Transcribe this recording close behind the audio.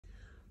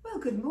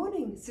Good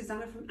morning,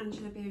 Susanna from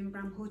Angela Beer in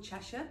Bramhall,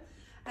 Cheshire.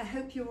 I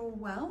hope you're all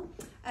well.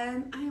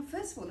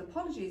 First of all,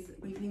 apologies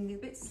that we've been a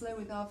bit slow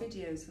with our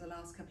videos for the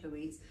last couple of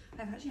weeks.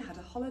 I've actually had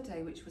a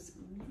holiday which was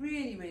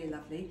really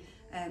lovely.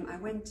 I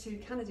went to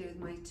Canada with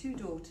my two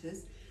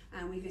daughters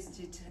and we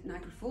visited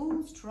Niagara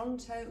Falls,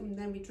 Toronto, and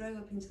then we drove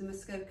up into the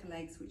Muskoka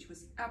Lakes, which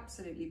was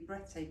absolutely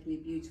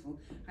breathtakingly beautiful.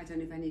 I don't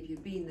know if any of you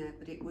have been there,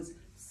 but it was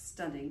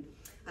stunning.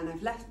 And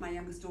I've left my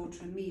youngest daughter,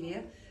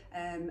 Amelia,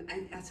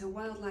 at a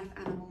wildlife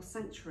animal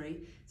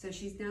sanctuary. So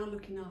she's now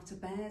looking after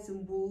bears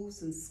and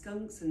wolves and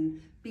skunks and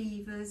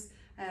beavers,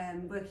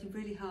 working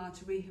really hard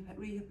to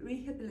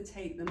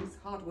rehabilitate them, it's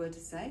a hard word to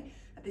say,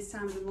 at this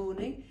time of the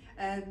morning,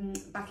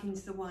 back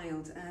into the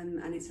wild.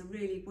 And it's a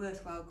really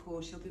worthwhile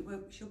cause.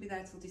 She'll be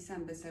there till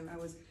December, so I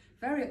was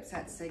very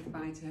upset to say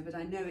goodbye to her, but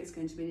I know it's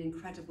going to be an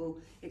incredible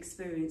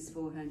experience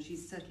for her, and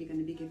she's certainly going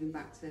to be giving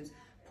back to those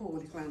poor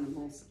little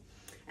animals.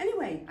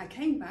 Anyway, I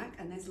came back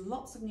and there's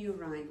lots of new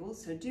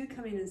arrivals, so do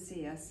come in and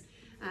see us.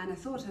 And I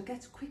thought I'd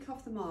get quick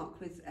off the mark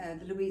with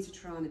the Luisa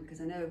Cerano, because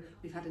I know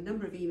we've had a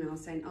number of emails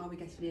saying, are we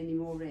getting any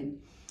more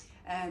in?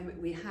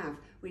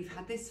 We've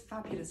had this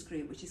fabulous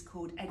group which is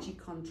called Edgy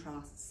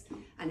Contrasts,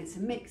 and it's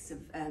a mix of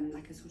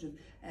like a sort of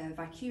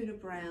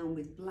vicuna brown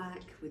with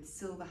black, with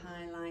silver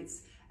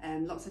highlights,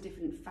 lots of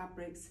different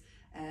fabrics.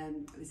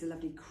 There's a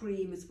lovely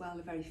cream as well,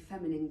 a very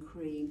feminine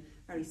cream,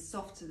 very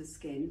soft to the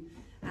skin.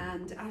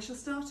 And I shall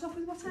start off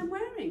with what I'm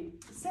wearing.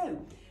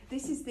 So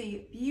this is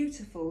the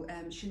beautiful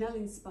Chanel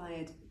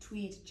inspired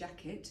tweed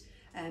jacket.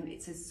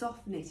 It's a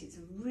soft knit, it's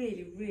a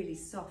really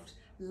soft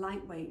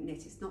lightweight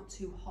knit, it's not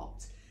too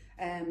hot.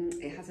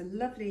 It has a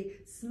lovely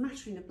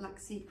smattering of black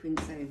sequins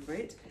over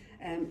it.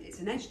 It's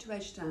an edge to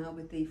edge style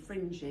with the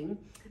fringing,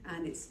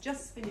 and it's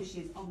just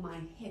finishes on my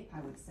hip,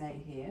 I would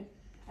say here.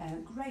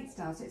 Great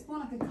style, so it's more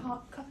like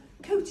a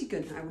coaty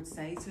gun, I would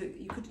say. So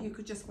you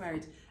could just wear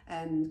it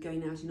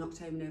going out in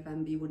October,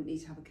 November. You wouldn't need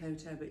to have a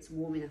coat over, it's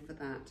warm enough for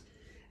that.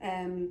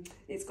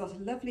 It's got a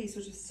lovely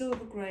sort of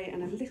silver grey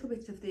and a little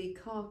bit of the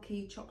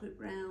khaki chocolate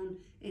brown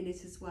in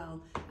it as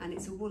well, and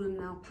it's a woolen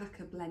and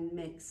alpaca blend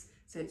mix,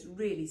 so it's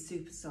really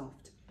super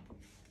soft.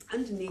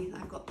 Underneath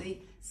I've got the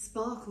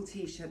sparkle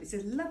t-shirt. It's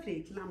a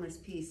lovely glamorous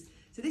piece,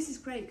 so this is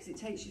great because it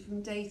takes you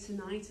from day to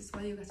night as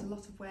well. You get a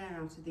lot of wear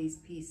out of these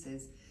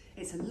pieces.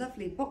 It's a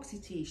lovely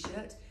boxy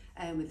t-shirt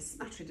with a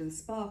smattering of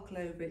sparkle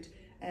over it,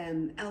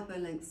 elbow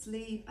length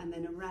sleeve, and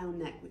then a round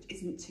neck which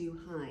isn't too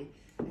high.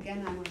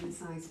 Again, I'm wearing a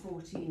size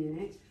 14 in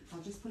it.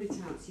 I'll just pull it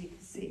out so you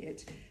can see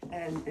it.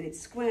 And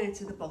it's square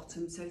to the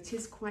bottom, so it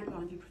is quite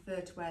long if you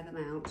prefer to wear them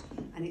out,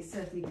 and it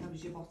certainly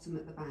covers your bottom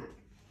at the back.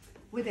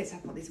 With it,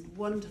 I've got these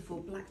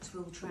wonderful black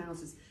twill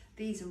trousers.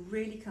 These are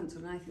really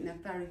comfortable and I think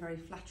they're very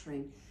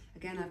flattering.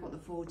 Again, I've got the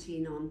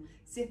 14 on,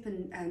 zip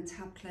and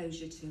tab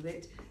closure to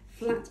it,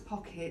 flat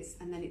pockets,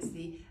 and then it's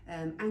the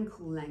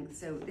ankle length.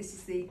 So this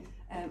is the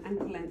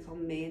ankle length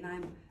on me,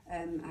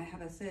 and I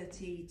have a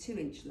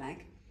 32-inch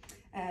leg,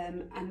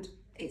 and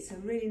it's a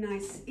really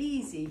nice,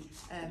 easy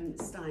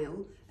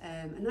style,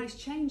 a nice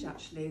change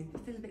actually. I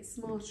feel a bit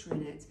smarter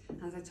in it.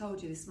 As I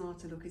told you, the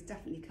smarter look is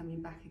definitely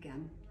coming back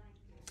again.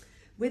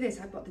 With it,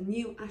 I've got the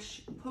new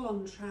Ash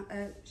pull-on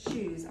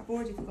shoes. I've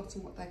already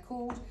forgotten what they're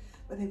called,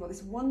 but they've got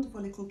this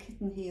wonderful little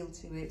kitten heel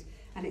to it,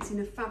 and it's in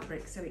a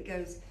fabric, so it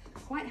goes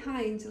quite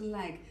high into the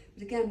leg,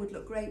 but again would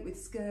look great with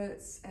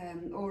skirts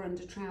or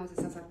under trousers,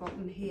 as I've got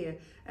them here.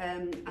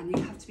 And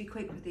you have to be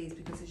quick with these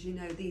because, as you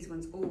know, these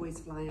ones always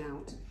fly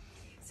out.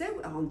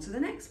 So on to the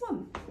next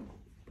one.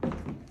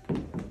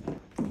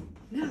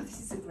 Now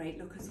this is a great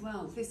look as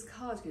well. This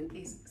cardigan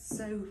is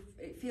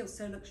it feels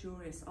so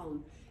luxurious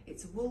on.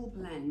 It's a wool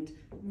blend,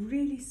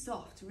 really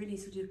soft, really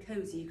sort of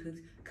cozy. You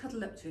could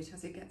cuddle up to it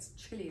as it gets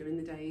chillier in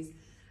the days.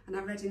 And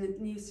I read in the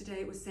news today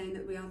it was saying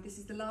that this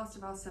is the last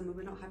of our summer,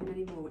 we're not having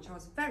any more, which I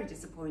was very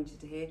disappointed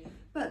to hear.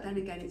 But then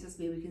again, it does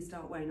mean we can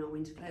start wearing our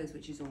winter clothes,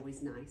 which is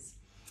always nice.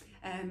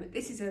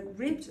 This is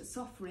a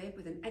soft rib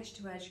with an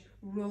edge-to-edge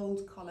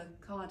rolled collar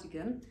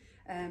cardigan.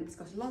 It's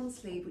got a long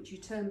sleeve which you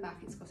turn back.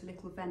 It's got a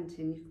little vent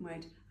in. You can wear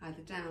it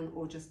either down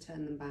or just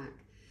turn them back.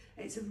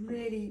 It's a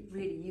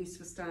really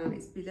useful style.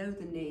 It's below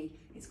the knee.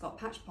 It's got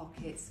patch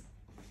pockets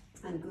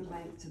and good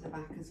length to the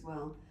back as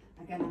well.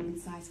 Again, I'm in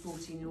size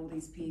 14 in all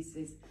these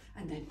pieces.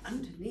 And then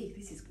underneath,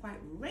 this is quite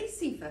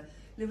racy for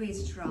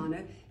Luisa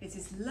Cerano. It's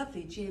this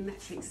lovely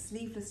geometric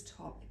sleeveless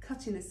top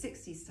cut in a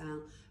 60s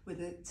style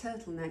with a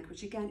turtleneck,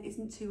 which again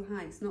isn't too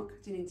high. It's not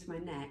cutting into my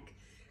neck.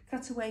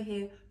 Cut away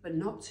here, but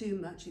not too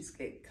much.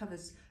 It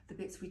covers the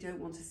bits we don't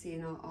want to see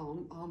in our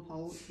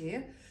armhole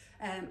here.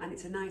 And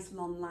it's a nice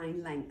long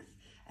line length.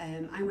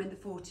 I'm wearing the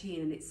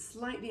 14 and it's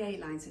slightly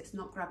A-line, so it's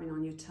not grabbing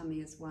on your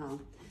tummy as well.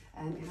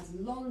 It has a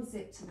long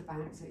zip to the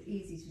back, so it's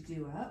easy to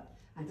do up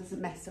and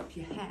doesn't mess up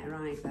your hair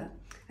either.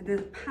 And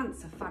the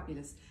pants are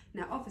fabulous.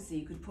 Now obviously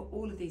you could put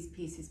all of these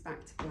pieces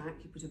back to black.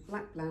 You put a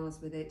black blouse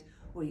with it,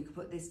 or you could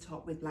put this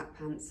top with black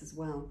pants as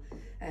well,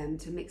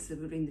 to mix them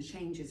between the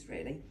changes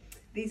really.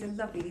 These are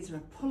lovely. These are a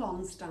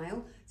pull-on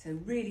style, so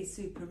really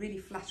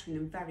flattering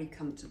and very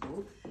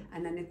comfortable.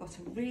 And then they've got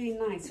a really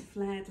nice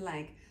flared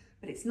leg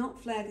but it's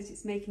not flared that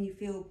it's making you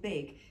feel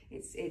big.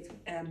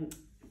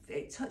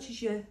 It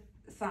touches your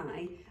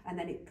thigh and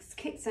then it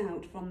kicks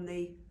out from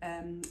the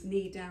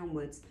knee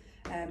downwards,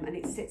 and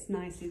it sits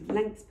nicely.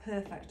 Length's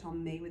perfect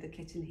on me with the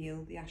kitten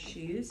heel, the ash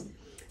shoes.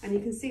 And you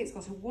can see it's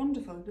got a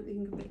wonderful, I don't think you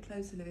can go a bit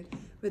closer, Louis,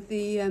 with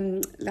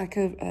the like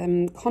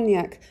a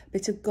cognac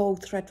bit of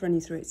gold thread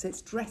running through it, so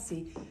it's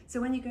dressy. So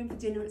when you're going for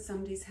dinner at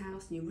somebody's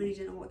house and you really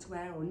don't know what to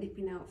wear, or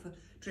nipping out for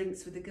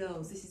drinks with the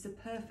girls, this is a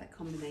perfect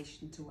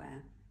combination to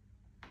wear.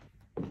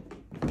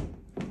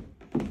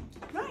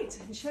 Right,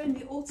 and showing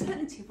the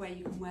alternative way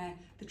you can wear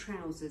the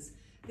trousers.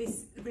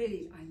 This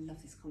really, I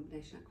love this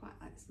combination. I quite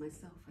like this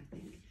myself, I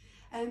think.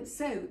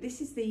 So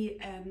this is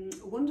the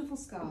wonderful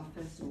scarf.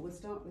 First of all, we'll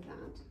start with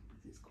that.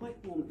 It's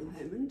quite warm at the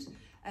moment.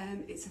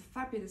 It's a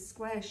fabulous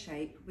square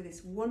shape with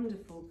this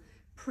wonderful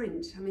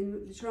print. I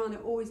mean, the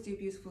Cerano always do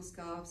beautiful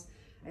scarves.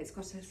 It's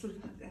got a sort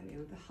of, there we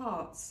are, the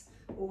hearts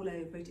all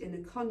over it in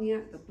the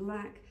cognac, the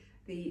black,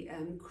 the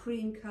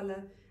cream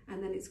colour,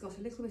 and then it's got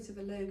a little bit of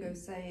a logo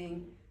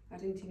saying, I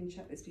didn't even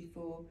check this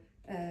before,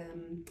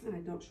 I'm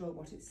not sure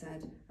what it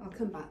said. I'll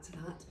come back to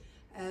that.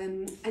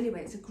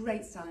 Anyway, it's a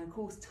great style, and of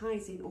course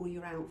ties in all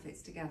your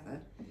outfits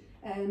together.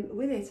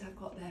 With it, I've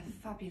got their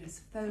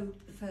fabulous faux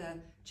fur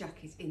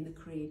jacket in the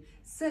cream.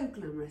 So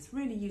glamorous,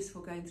 really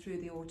useful going through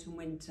the autumn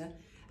winter.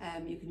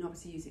 You can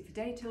obviously use it for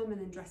daytime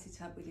and then dress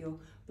it up with your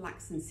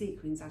blacks and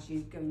sequins as you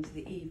go into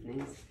the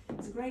evenings.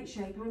 It's a great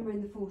shape. I'm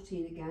wearing the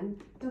 14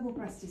 again,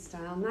 double-breasted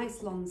style,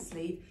 nice long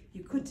sleeve.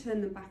 You could turn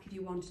them back if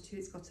you wanted to.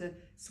 It's got a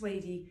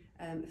suede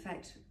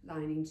effect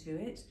lining to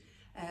it.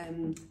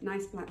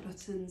 Nice black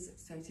buttons,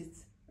 so it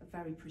is a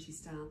very pretty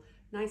style.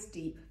 Nice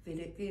deep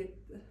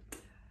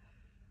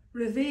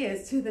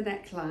reveres to the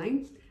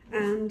neckline,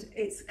 and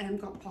it's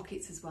got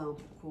pockets as well,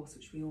 of course,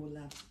 which we all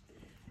love.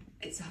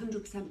 It's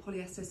 100%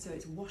 polyester, so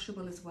it's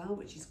washable as well,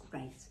 which is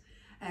great.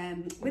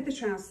 With the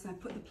trousers, I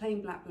put the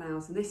plain black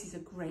blouse, and this is a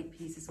great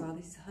piece as well.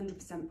 This is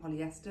 100%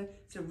 polyester,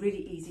 so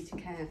really easy to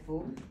care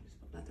for.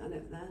 Just put that down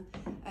over there.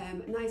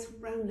 Nice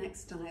round neck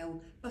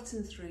style,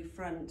 button through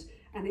front,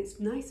 and it's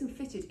nice and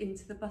fitted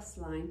into the bust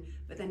line,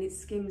 but then it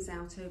skims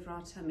out over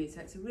our tummy, so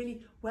it's a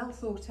really well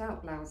thought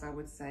out blouse, I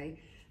would say.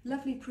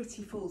 Lovely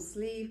pretty full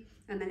sleeve,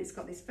 and then it's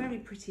got this very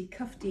pretty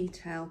cuff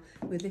detail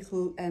with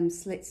little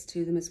slits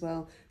to them as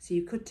well, so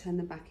you could turn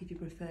them back if you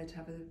prefer to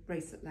have a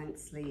bracelet length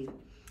sleeve.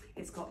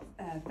 It's got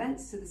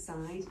vents to the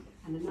side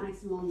and a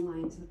nice long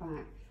line to the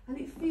back, and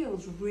it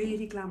feels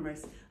really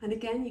glamorous. And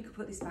again, you could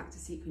put this back to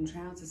sequin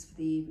trousers for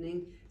the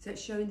evening, so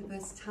it's showing the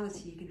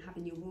versatility you can have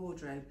in your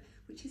wardrobe,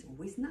 which is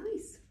always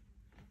nice.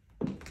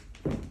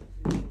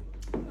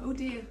 Oh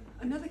dear,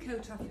 another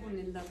coat I've fallen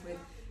in love with.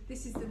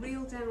 This is the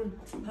Real Down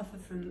puffer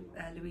from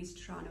Luisa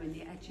Cerano in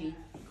the Edgy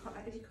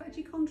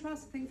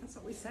contrast, I think that's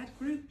what we said,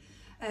 group.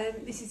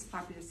 This is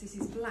fabulous. This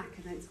is black,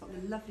 and then it's got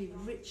the lovely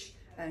rich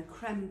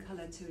creme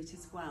colour to it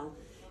as well.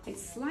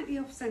 It's slightly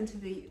off centre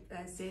the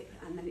zip,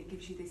 and then it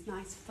gives you this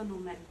nice funnel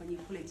neck when you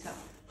pull it up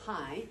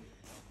high.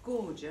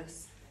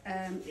 Gorgeous.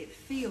 It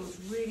feels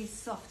really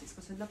soft. It's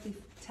got a lovely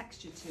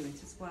texture to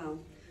it as well.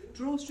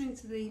 Drawstring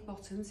to the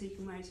bottom, so you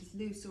can wear it as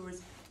loose or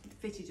as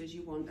fitted as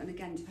you want, and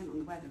again, depending on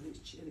the weather,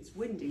 if it's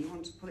windy, you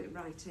want to pull it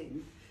right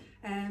in.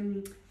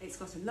 It's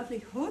got a lovely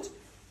hood,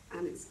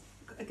 and it's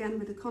again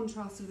with the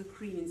contrast of the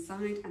cream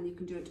inside, and you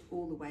can do it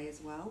all the way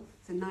as well.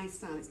 It's a nice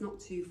style, it's not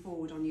too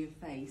forward on your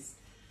face.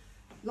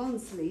 Long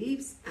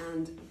sleeves,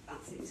 and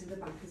that's it to the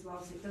back as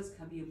well, so it does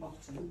cover your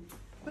bottom.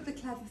 But the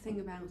clever thing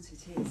about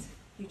it is,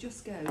 you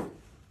just go,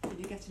 when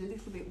you're getting a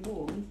little bit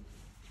warm,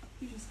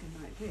 you just go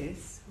like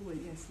this. Oh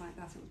yes, like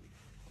that.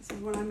 This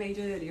is what I made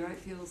earlier, it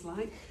feels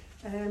like.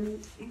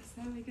 Yes,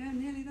 there we go,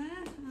 nearly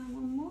there.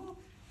 One more.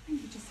 And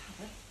you just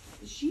have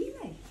a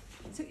gilet.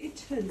 So it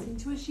turns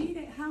into a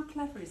gilet. How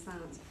clever is that?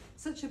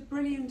 Such a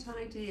brilliant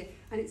idea.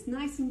 And it's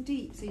nice and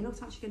deep, so you're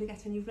not actually going to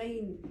get any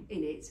rain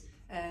in it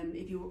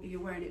if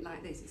you're wearing it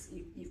like this.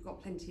 You've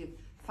got plenty of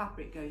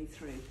fabric going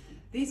through.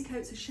 These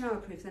coats are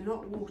showerproof, they're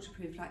not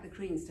waterproof like the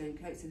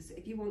creamstone coats. So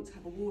if you want to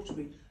have a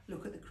waterproof,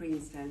 look at the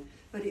creamstone.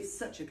 But it's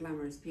such a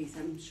glamorous piece.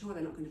 I'm sure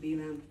they're not going to be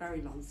around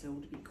very long, so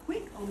we'll be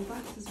quick on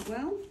that as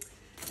well.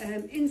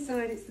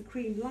 Inside it's the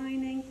cream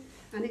lining,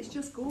 and it's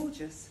just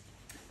gorgeous.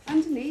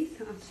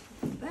 Underneath,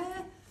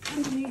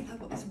 I've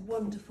got this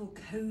wonderful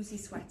cosy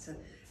sweater,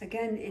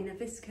 again in a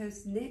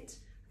viscose knit.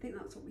 I think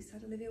that's what we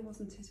said, Olivia,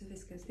 wasn't it? A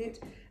viscose knit.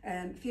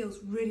 Feels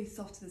really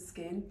soft to the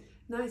skin.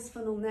 Nice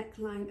funnel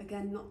neckline,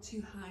 again not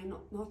too high,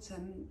 not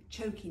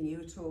choking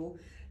you at all.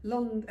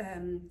 Long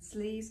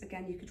sleeves,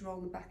 again you could roll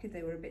them back if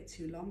they were a bit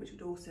too long, which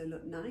would also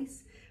look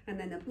nice. And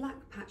then a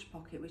black patch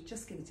pocket, which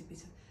just gives it a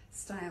bit of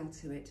style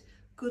to it.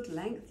 Good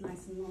length,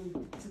 nice and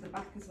long to the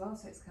back as well,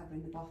 so it's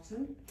covering the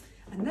bottom.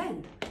 And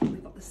then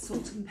we've got the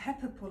salt and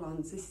pepper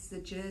pull-ons. This is the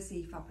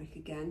jersey fabric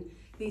again.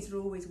 These are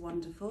always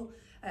wonderful.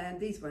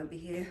 These won't be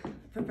here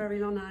for very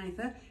long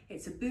either.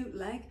 It's a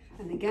bootleg,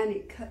 and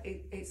again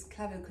it's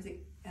clever because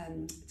it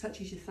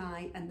touches your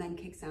thigh and then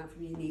kicks out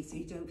from your knee, so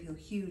you don't feel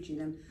huge in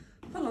them.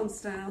 Pull-on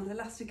style,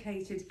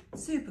 elasticated,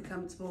 super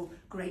comfortable,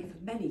 great for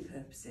many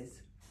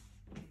purposes.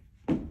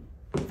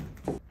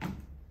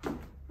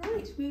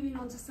 moving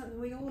on to something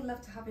we all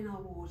love to have in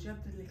our wardrobe,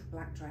 the little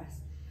black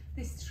dress.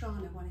 This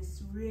Cerano one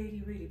is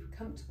really, really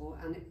comfortable,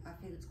 and I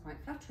feel it's quite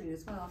flattering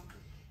as well.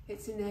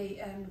 It's in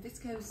a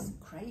viscose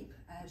crepe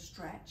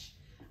stretch,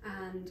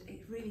 and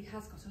it really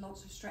has got a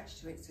lot of stretch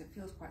to it, so it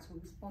feels quite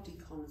sort of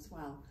bodycon as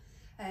well.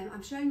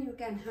 I'm showing you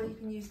again how you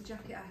can use the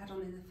jacket I had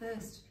on in the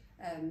first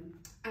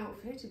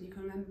outfit, if you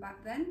can remember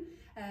back then.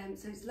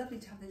 So it's lovely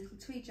to have the little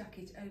tweed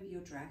jacket over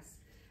your dress,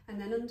 and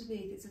then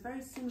underneath it's a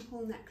very simple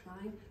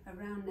neckline, a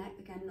round neck,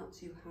 again not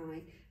too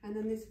high, and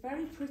then this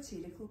very pretty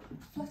little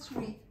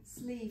fluttery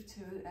sleeve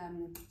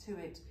to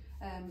it.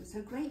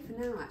 So great for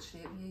now,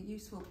 actually. It'd be a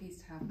useful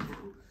piece to have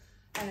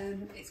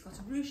now. It's got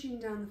a ruching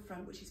down the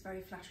front, which is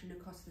very flattering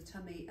across the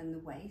tummy and the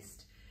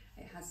waist.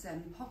 It has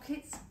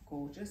pockets,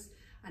 gorgeous,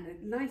 and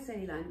a nice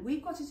A-line.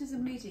 We've got it as a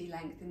midi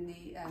length in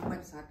the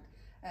website,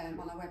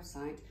 on our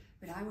website,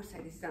 but I would say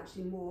this is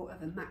actually more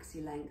of a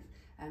maxi length.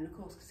 And of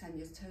course,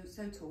 Ksenia's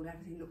so tall,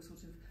 everything looks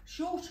sort of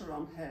shorter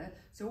on her.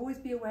 So always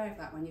be aware of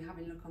that when you're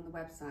having a look on the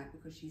website,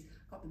 because she's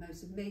got the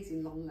most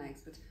amazing long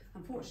legs, but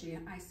unfortunately,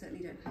 I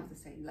certainly don't have the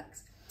same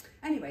legs.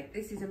 Anyway,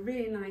 this is a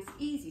really nice,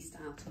 easy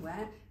style to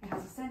wear. It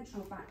has a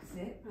central back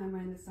zip. I'm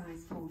wearing the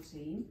size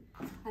 14.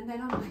 And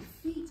then on my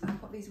feet,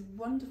 I've got these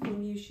wonderful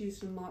new shoes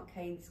from Mark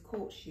Kane's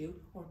court shoe,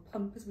 or a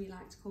pump as we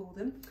like to call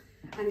them.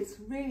 And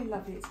it's really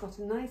lovely. It's got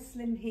a nice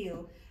slim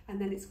heel, and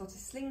then it's got a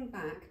sling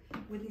back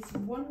with this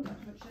wonderful,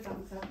 I've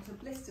got a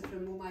blister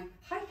from all my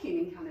hiking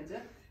in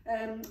Canada,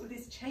 with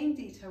this chain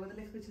detail with a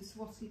little bit of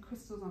Swarovski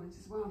crystals on it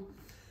as well.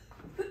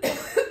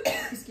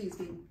 Excuse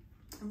me.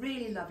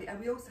 Really lovely. And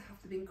we also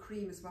have them in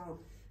cream as well,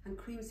 and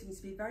cream seems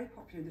to be very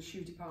popular in the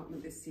shoe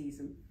department this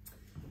season.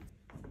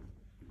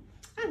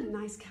 And a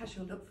nice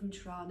casual look from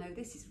Cerano.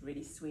 This is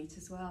really sweet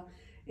as well,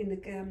 in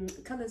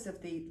the colours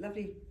of the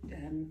lovely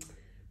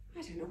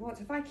I don't know what,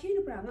 a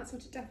Vicuna brown, that's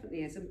what it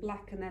definitely is, and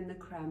black, and then the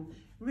creme.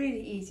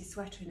 Really easy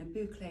sweater in a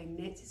boucle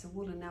knit. It's a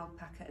woolen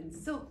alpaca and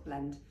silk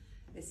blend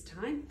this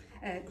time.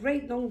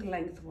 Great long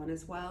length one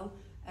as well,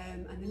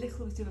 and a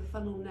little bit of a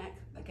funnel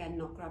neck, again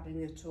not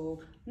grabbing at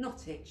all,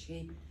 not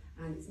itchy,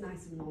 and it's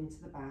nice and long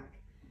to the back.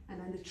 And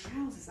then the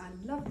trousers, I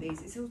love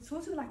these. It's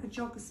sort of like a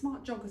jogger,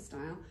 smart jogger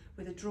style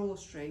with a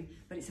drawstring,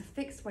 but it's a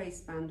fixed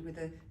waistband with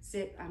a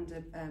zip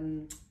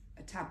and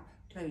a tab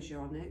closure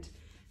on it.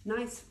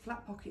 Nice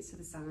flat pockets to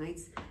the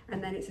sides,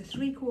 and then it's a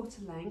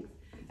 3/4 length.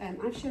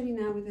 I've shown you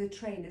now with the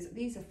trainers.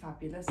 These are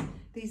fabulous.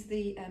 These are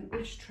the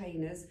Ash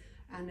trainers,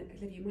 and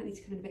Olivia, you might need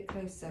to come in a bit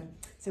closer.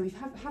 So we've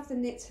have the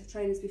knit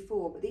trainers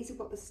before, but these have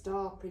got the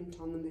star print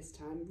on them this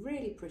time.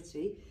 Really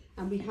pretty,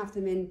 and we have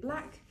them in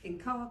black, in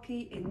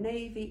khaki, in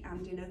navy,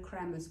 and in a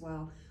creme as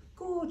well.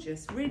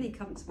 Gorgeous, really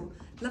comfortable,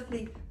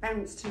 lovely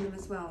bounce to them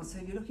as well. So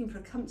if you're looking for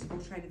a comfortable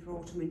trainer for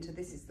autumn winter,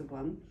 this is the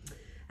one.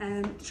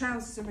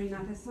 Trousers are really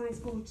nice, they're size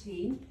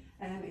 14.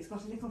 It's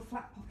got a little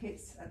flat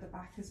pockets at the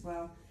back as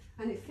well,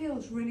 and it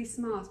feels really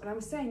smart. But I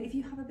was saying, if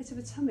you have a bit of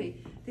a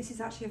tummy, this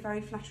is actually a very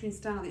flattering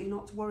style that you're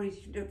not worried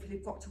you don't feel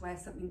you've got to wear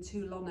something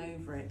too long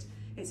over it.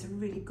 It's a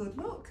really good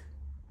look.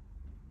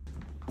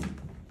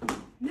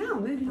 Now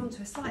moving on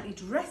to a slightly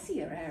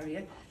dressier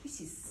area.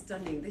 This is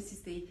stunning. This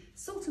is the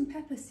salt and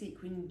pepper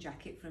sequin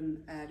jacket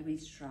from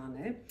Luisa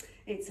Cerano.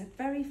 It's a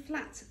very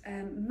flat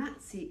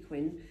matte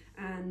sequin,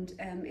 and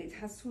it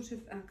has sort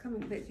of, come a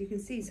bit, you can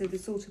see, so the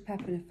salt and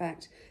pepper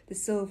effect, the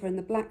silver and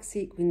the black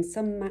sequin,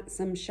 some matte,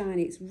 some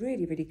shiny. It's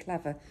really, really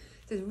clever.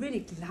 So it's a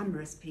really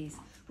glamorous piece.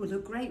 Would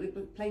look great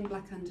with plain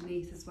black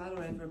underneath as well,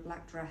 or over a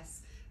black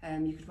dress.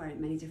 You could wear it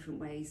many different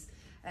ways.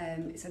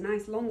 It's a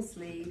nice long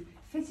sleeve,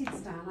 fitted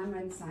style. I'm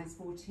wearing size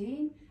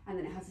 14, and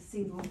then it has a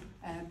single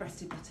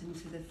breasted button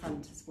to the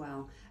front as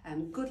well.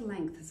 Good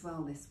length as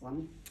well, this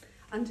one.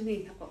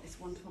 Underneath I've got this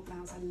wonderful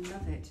blouse, I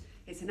love it.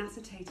 It's an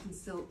acetate and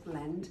silk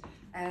blend,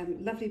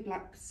 lovely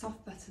black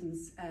soft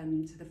buttons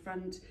to the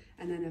front,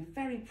 and then a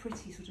very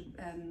pretty sort of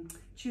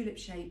tulip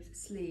shaped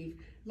sleeve.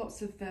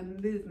 Lots of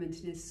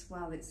movement in it as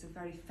well. It's a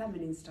very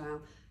feminine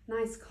style.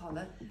 Nice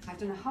collar. I've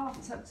done a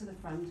half tuck to the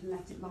front and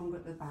left it longer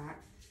at the back.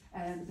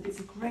 But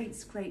it's a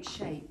great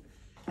shape.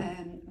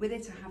 With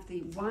it I have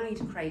the wide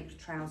crepe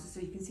trousers, so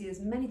you can see there's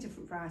many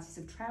different varieties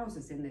of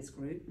trousers in this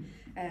group.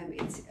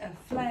 It's a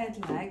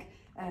flared leg,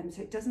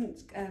 so it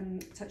doesn't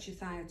touch your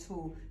thigh at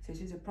all, so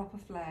it is a proper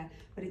flare,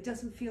 but it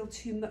doesn't feel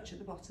too much at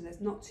the bottom. There's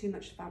not too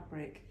much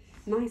fabric.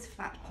 Nice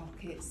flat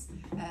pockets,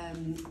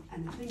 and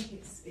I think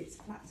it's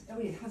flat. Oh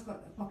yeah, it has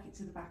got a pocket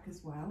to the back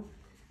as well,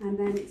 and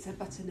then it's a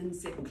button and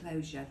zip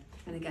closure,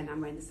 and again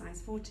I'm wearing the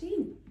size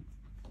 14.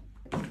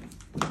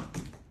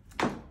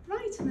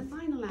 And the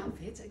final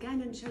outfit,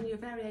 again, I'm showing you a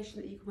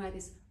variation that you can wear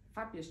this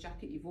fabulous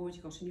jacket you've already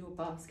got in your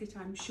basket,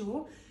 I'm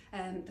sure.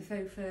 The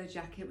faux fur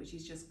jacket, which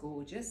is just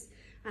gorgeous.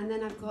 And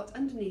then I've got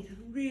underneath a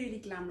really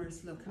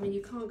glamorous look. I mean,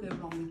 you can't go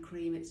wrong with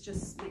cream. It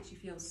just makes you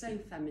feel so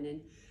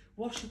feminine.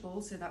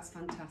 Washable, so that's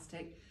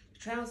fantastic. The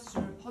trousers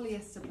are a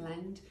polyester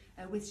blend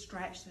with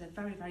stretch, so they're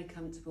very, very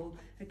comfortable.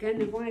 Again,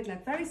 the wide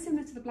leg, very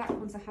similar to the black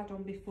ones I had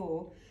on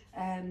before.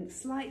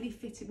 Slightly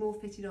more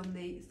fitted on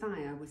the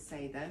thigh, I would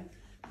say, though.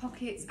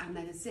 Pockets, and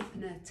then a zip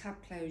and a tab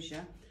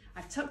closure.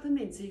 I've tucked them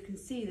in so you can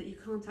see that you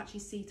can't actually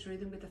see through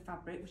them with the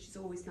fabric, which is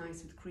always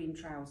nice with cream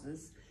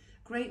trousers.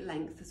 Great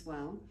length as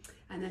well.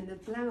 And then the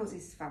blouse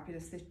is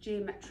fabulous, this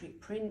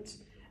geometric print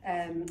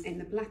in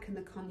the black and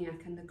the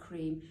cognac and the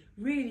cream,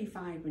 really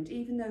vibrant,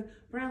 even though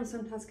brown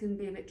sometimes can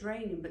be a bit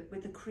draining, but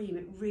with the cream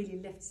it really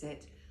lifts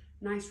it.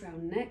 Nice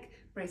round neck,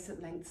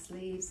 bracelet length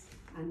sleeves,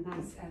 and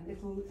nice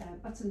little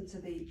button to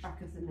the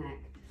back of the neck.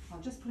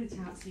 I'll just pull it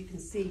out so you can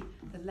see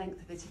the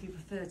length of it if you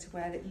prefer to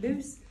wear it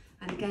loose.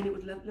 And again, it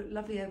would look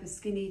lovely over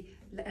skinny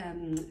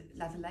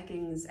leather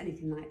leggings,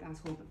 anything like that,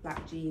 or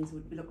black jeans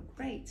would look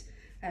great.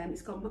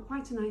 It's got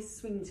quite a nice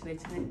swing to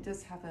it, and it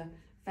does have a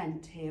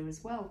vent here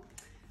as well.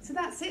 So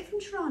that's it from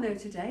Cerano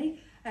today.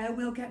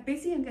 We'll get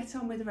busy and get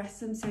on with the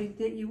rest of them, so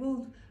that you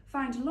will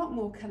find a lot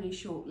more coming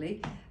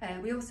shortly.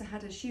 We also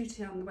had a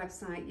shoot on the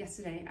website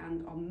yesterday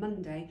and on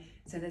Monday,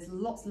 so there's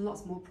lots and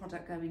lots more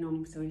product going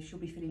on, so we should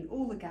be filling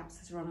all the gaps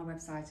that are on our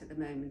website at the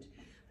moment.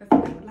 But I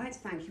would like to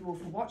thank you all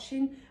for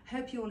watching. I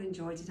hope you all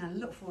enjoyed it, and I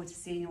look forward to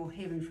seeing or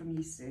hearing from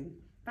you soon.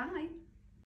 Bye.